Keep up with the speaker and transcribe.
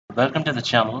Welcome to the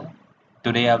channel.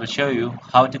 Today I will show you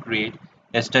how to create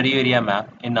a study area map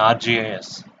in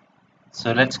ArcGIS.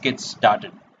 So let's get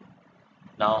started.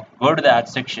 Now go to the add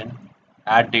section,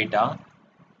 add data.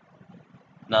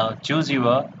 Now choose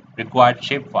your required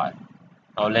shapefile.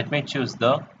 Now let me choose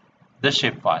this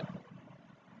shapefile.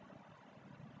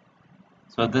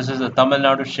 So this is a Tamil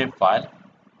Nadu shapefile.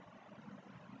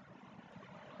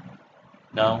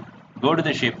 Now go to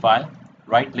the shapefile,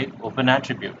 right click, open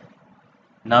attribute.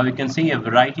 Now you can see a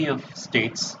variety of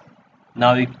states.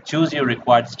 Now you choose your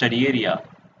required study area.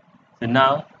 So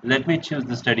now let me choose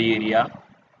the study area.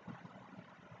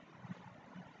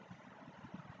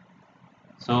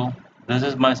 So this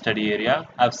is my study area.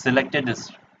 I've selected this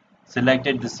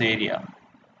area.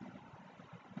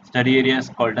 Study area is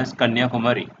called as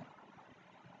Kanyakumari.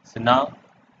 So now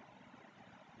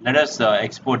let us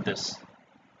export this.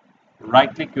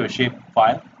 Right click your shape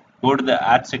file, go to the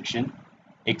add section,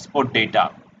 export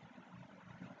data.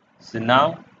 So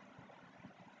now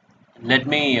let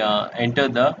me enter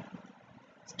the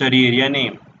study area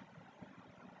name.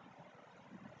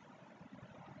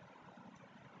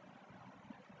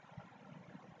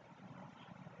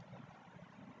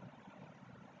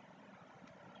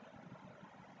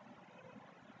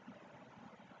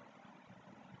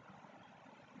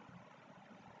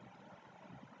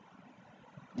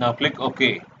 Now click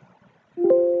OK.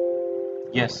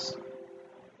 Yes.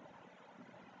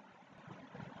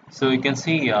 So you can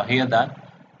see here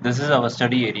that this is our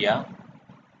study area.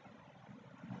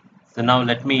 So now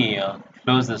let me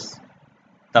close this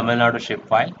Tamil Nadu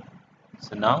shapefile.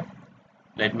 So now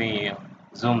let me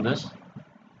zoom this.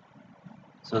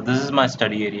 So this is my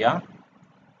study area.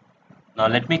 Now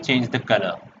let me change the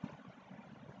color.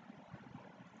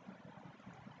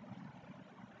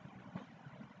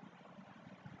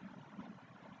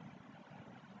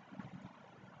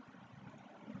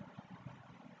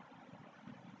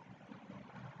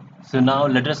 So now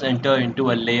let us enter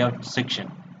into a layout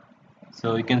section.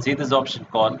 So you can see this option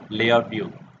called layout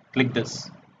view. Click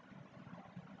this.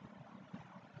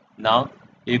 Now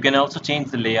you can also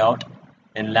change the layout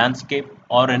in landscape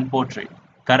or in portrait.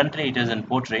 Currently it is in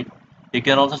portrait. You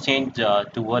can also change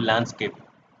to a landscape.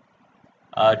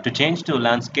 To change to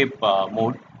landscape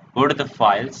mode, go to the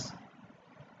files,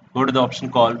 go to the option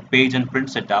called page and print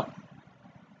setup.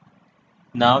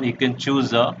 Now you can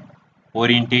choose the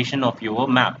orientation of your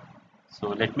map. So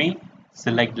let me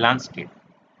select landscape.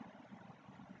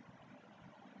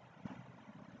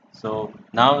 So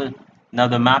now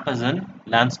the map is in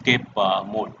landscape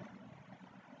mode.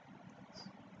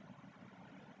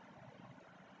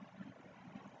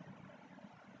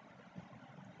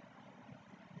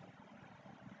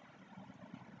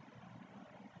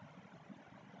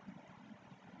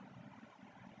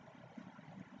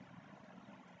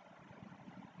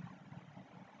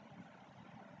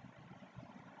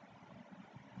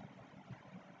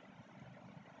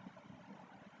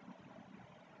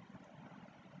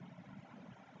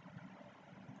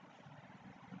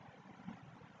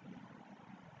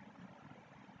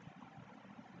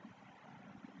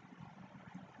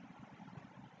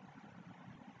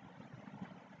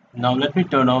 Now let me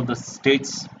turn off the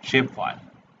states shapefile.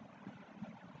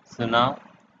 So now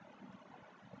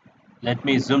let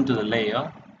me zoom to the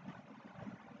layer.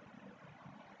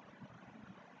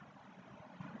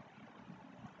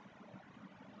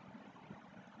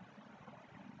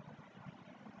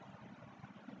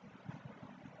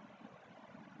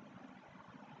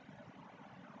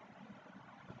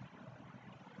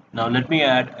 Now let me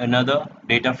add another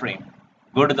data frame.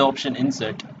 Go to the option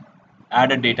insert,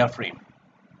 add a data frame.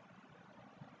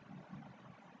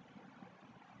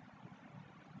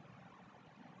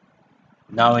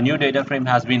 Now a new data frame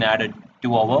has been added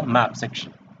to our map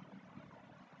section.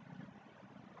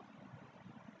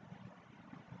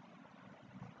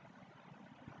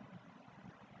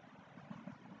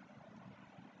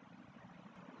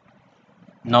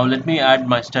 Now let me add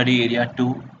my study area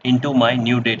into my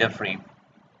new data frame.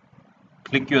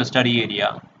 Click your study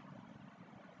area,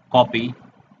 copy,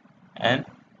 and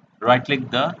right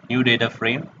click the new data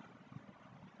frame,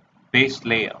 paste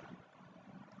layer.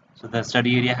 So the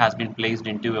study area has been placed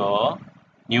into our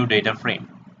new data frame.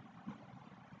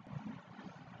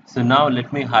 So now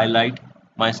let me highlight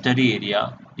my study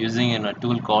area using a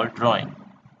tool called drawing.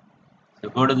 So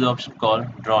go to the option called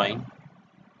drawing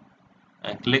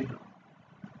and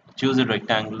choose a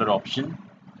rectangular option.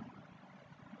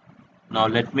 Now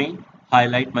let me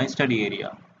highlight my study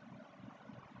area.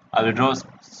 I will draw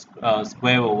a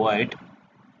square over it.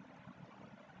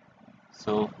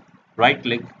 So right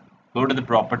click, go to the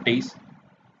properties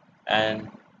and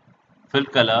fill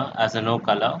color as a no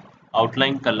color,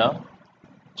 outline color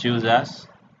choose as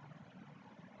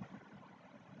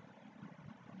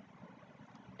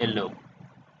yellow.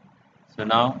 So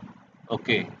now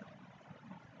okay,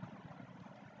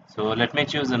 so let me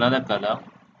choose another color.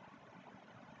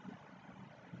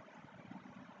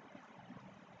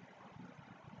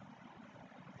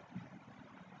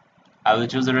 I will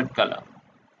choose a red color.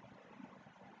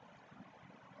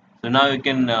 So now you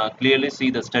can clearly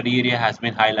see the study area has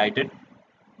been highlighted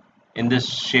in this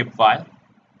shape file.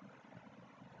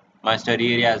 My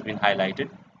study area has been highlighted.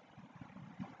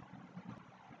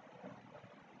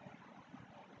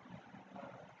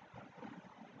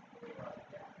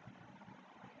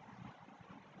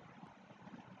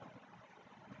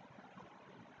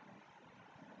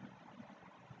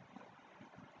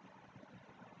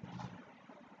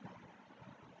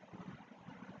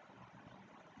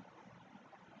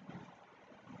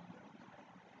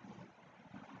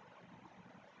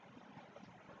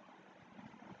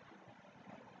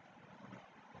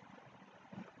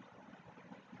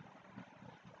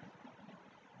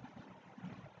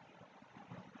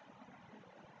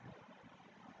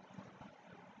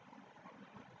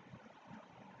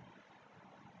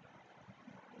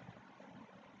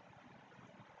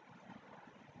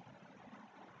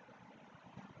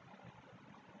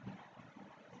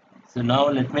 So now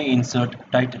let me insert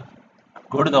title.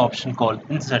 Go to the option called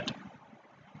insert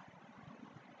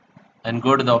and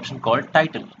go to the option called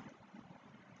title.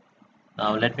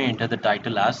 Now let me enter the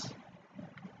title as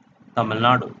Tamil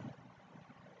Nadu.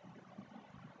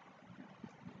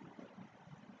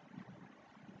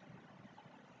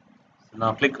 So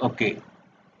now click OK.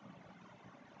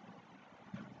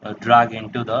 Now drag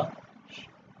into the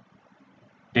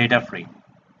data frame.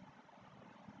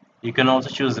 You can also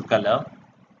choose the color.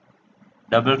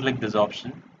 Double click this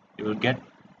option. You will get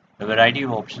a variety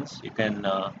of options. You can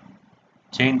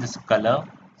change this color,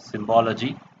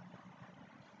 symbology.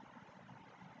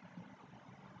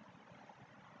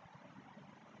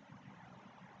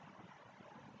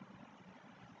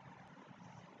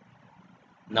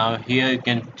 Now here you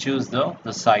can choose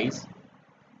the size,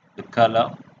 the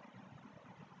color,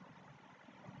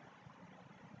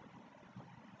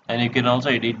 and you can also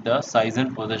edit the size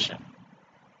and position.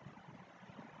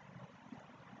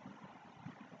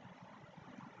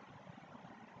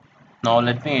 Now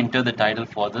let me enter the title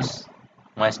for this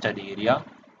my study area.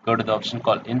 Go to the option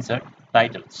called insert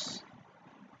titles.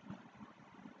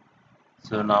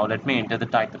 So now let me enter the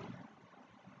title.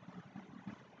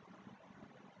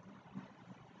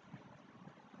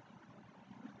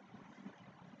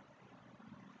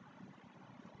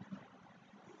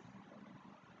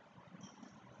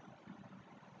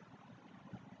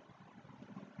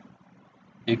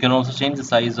 You can also change the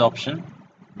size option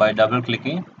by double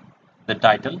clicking the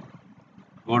title.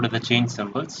 Go to the change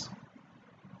symbols.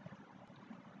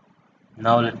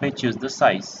 Now let me choose the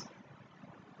size.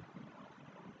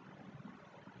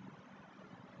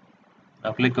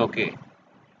 Now click OK.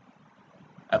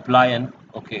 Apply and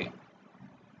OK.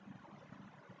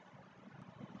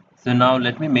 So now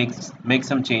let me make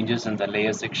some changes in the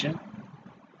layer section.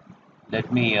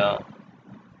 Let me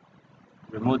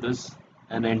remove this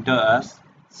and enter as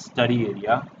study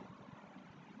area.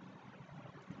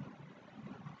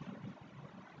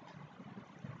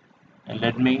 And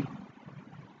let me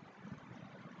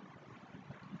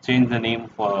change the name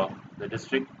for the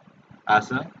district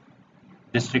as a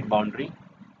district boundary.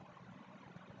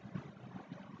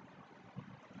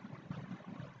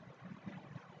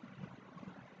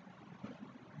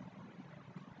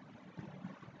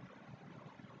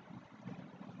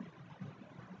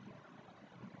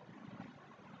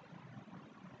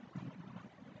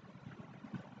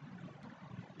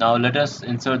 Now let us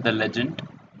insert the legend.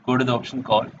 Go to the option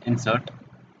called insert.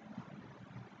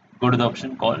 Go to the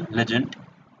option called legend.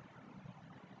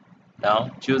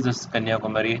 Now choose this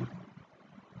Kanyakumari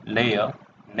layer.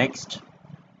 Next.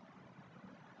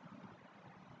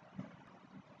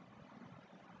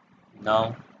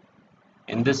 Now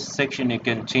in this section you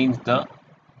can change the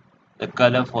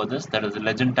color for this, that is the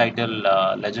legend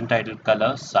title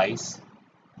color size.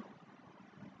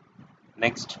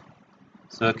 Next,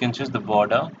 so I can choose the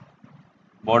border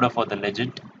for the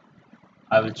legend.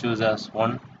 I will choose as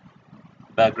one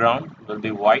background will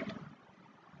be white,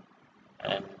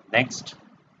 and next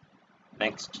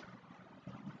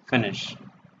finish.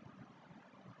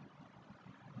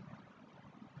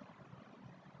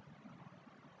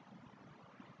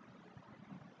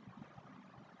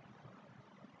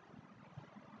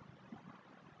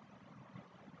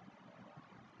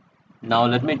 Now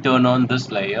let me turn on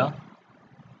this layer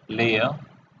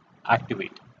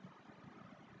activate.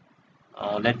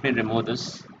 Let me remove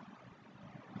this.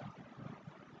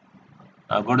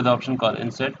 Now go to the option called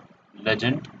Insert,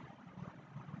 Legend.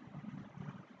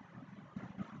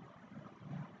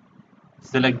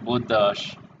 Select both the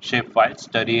shapefile,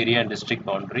 study area and district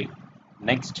boundary.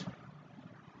 Next.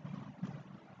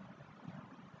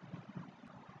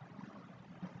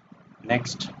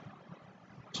 Next.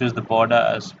 Choose the border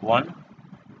as 1,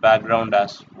 background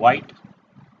as white.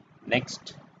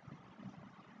 Next.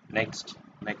 Next.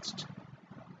 Next.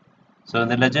 So in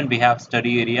the legend we have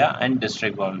study area and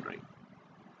district boundary.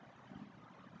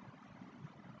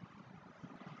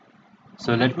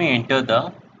 So let me enter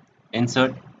the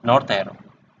insert north arrow.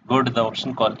 Go to the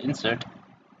option called Insert.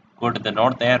 Go to the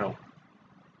north arrow.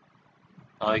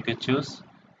 Now you can choose.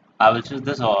 I will choose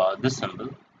this or this symbol.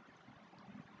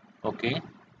 Okay.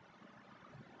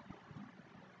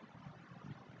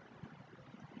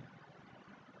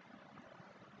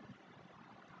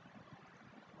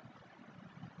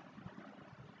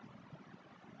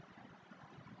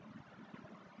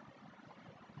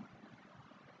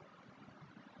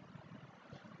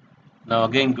 Now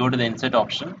again go to the insert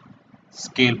option,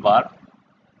 scale bar,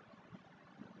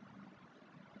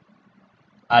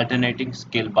 alternating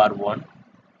scale bar 1.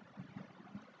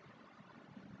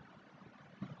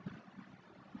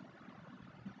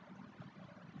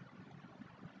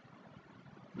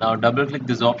 Now double click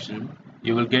this option,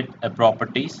 you will get a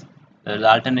properties, that is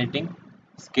alternating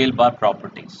scale bar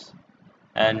properties.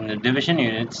 And division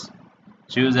units,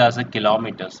 choose as a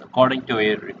kilometers according to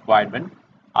a requirement.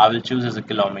 I will choose as a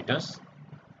kilometers.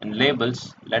 And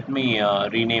labels, let me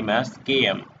rename as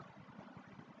km.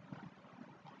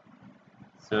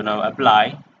 So now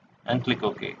apply and click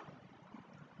OK.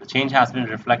 The change has been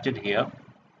reflected here.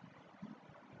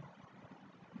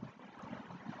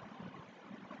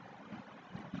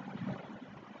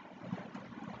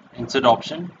 Insert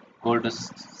option, go to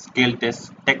scale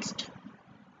text.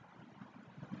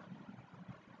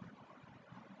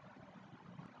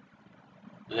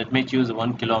 Let me choose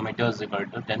 1 kilometer is equal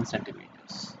to 10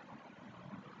 centimeters.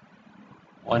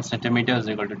 1 centimeter is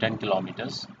equal to 10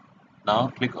 kilometers. Now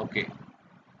click OK.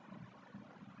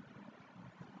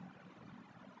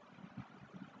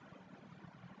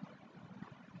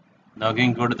 Now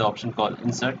again go to the option called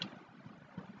Insert,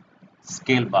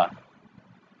 Scale Bar.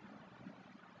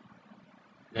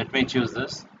 Let me choose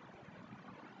this.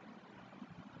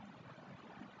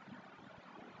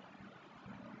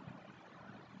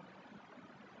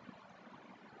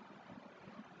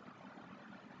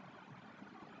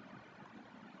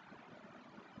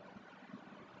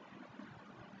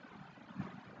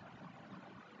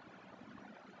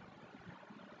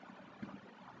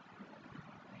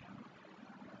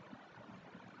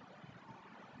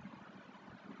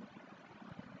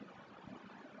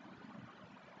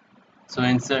 So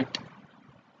insert,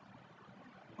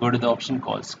 go to the option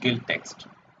called Scale Text.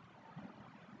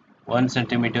 1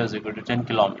 centimeter is equal to 10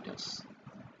 kilometers.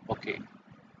 Okay.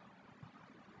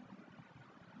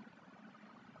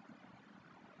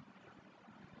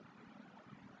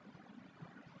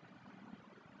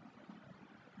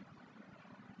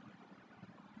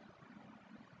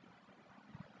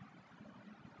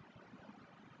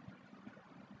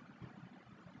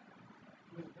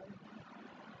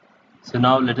 So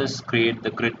now let us create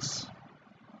the grids.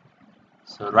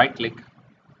 So right click,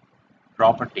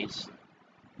 Properties,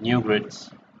 New Grids,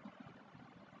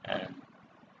 and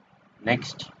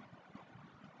next,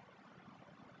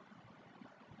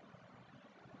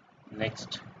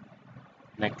 next,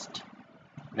 next,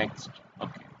 next.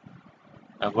 Okay.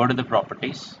 Now go to the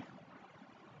properties,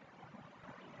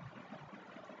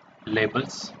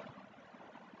 labels.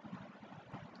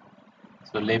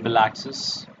 So label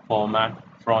axis, format,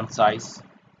 font size,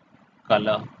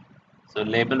 color. So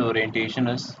label orientation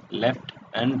is left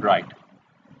and right.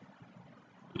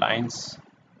 Lines,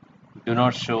 do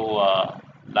not show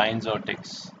lines or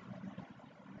ticks.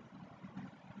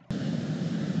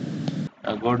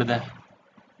 Now go to the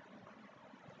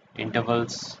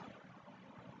intervals.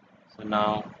 So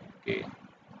now, okay.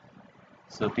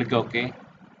 So click OK,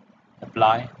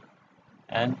 apply,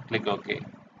 and click OK.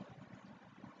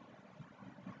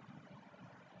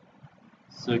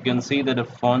 So you can see that the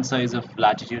font size of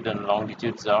latitude and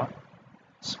longitudes are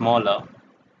smaller.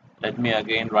 Let me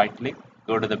again right click,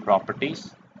 go to the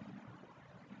properties.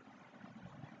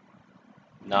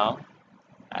 Now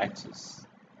axis,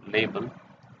 label.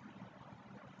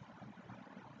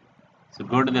 So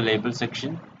go to the label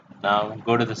section. Now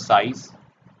go to the size.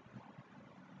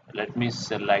 Let me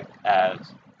select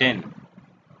as 10.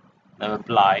 Now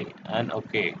apply and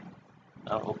OK.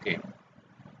 Now OK.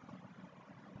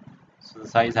 So the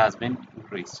size has been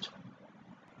increased.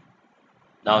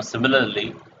 Now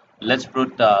similarly, let's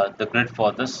put the grid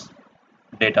for this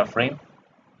data frame.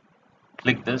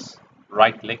 click this,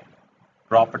 right click,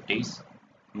 properties,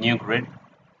 new grid,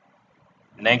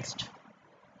 next,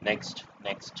 next,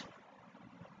 next,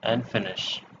 and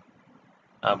finish.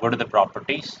 Now go to the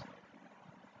properties.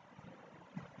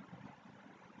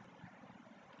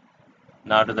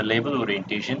 Now to the label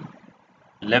orientation,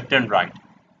 left and right,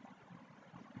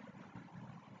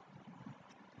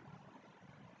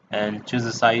 and choose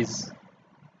the size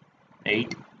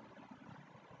 8.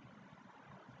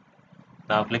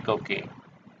 Now click OK,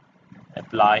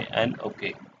 apply and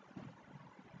OK.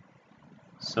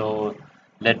 So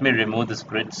let me remove these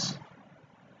grids.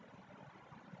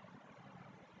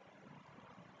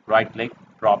 Right click,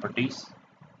 properties,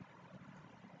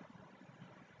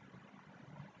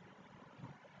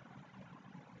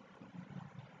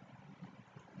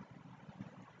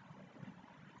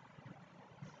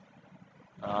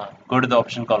 go to the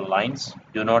option called lines,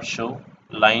 do not show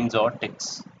lines or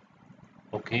ticks.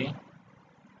 OK,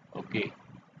 OK.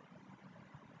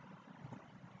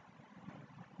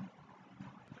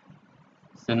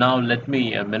 So now let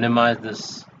me minimize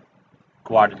this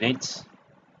coordinates.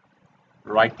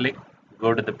 Right click,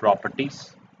 go to the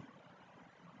properties,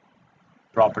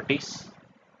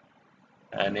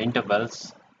 and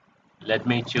intervals. Let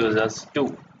me choose as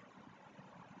 2.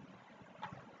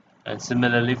 And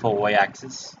similarly for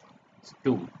y-axis, it's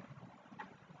 2.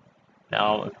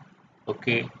 Now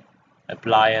OK,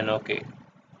 apply and OK.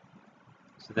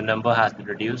 So the number has been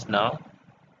reduced now.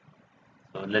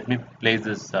 So let me place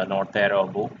this north arrow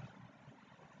above.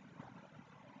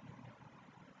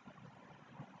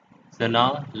 So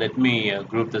now let me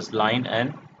group this line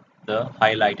and the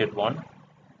highlighted one.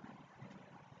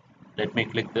 Let me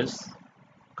click this,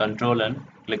 control and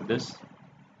click this,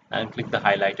 and click the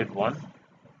highlighted one.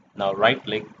 Now right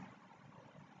click,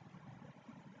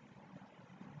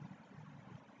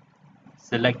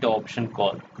 select the option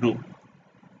called group.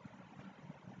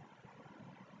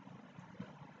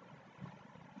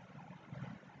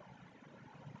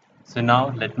 So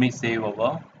now let me save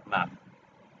our map.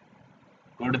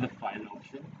 Go to the file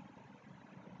option.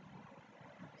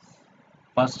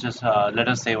 First just let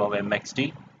us save our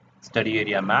MXT study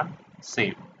area map.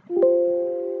 Save.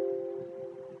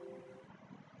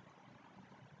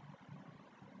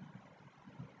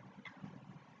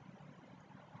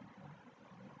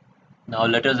 Now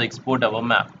let us export our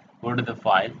map. Go to the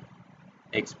file,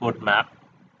 export map.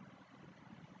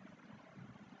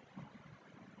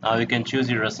 Now you can choose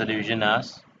your resolution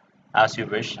as you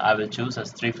wish. I will choose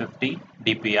as 350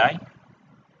 dpi.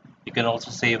 You can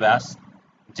also save as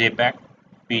JPEG,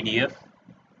 PDF,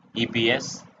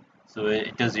 EPS. So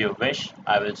it is your wish.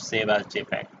 I will save as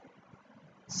JPEG.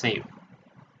 Save.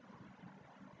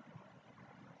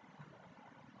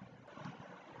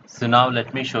 So now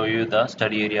let me show you the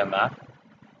study area map.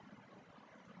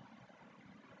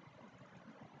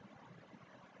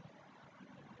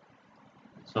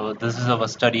 So this is our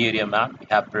study area map we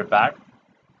have prepared.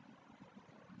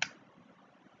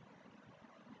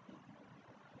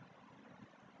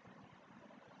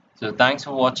 So thanks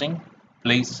for watching.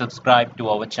 Please subscribe to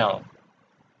our channel.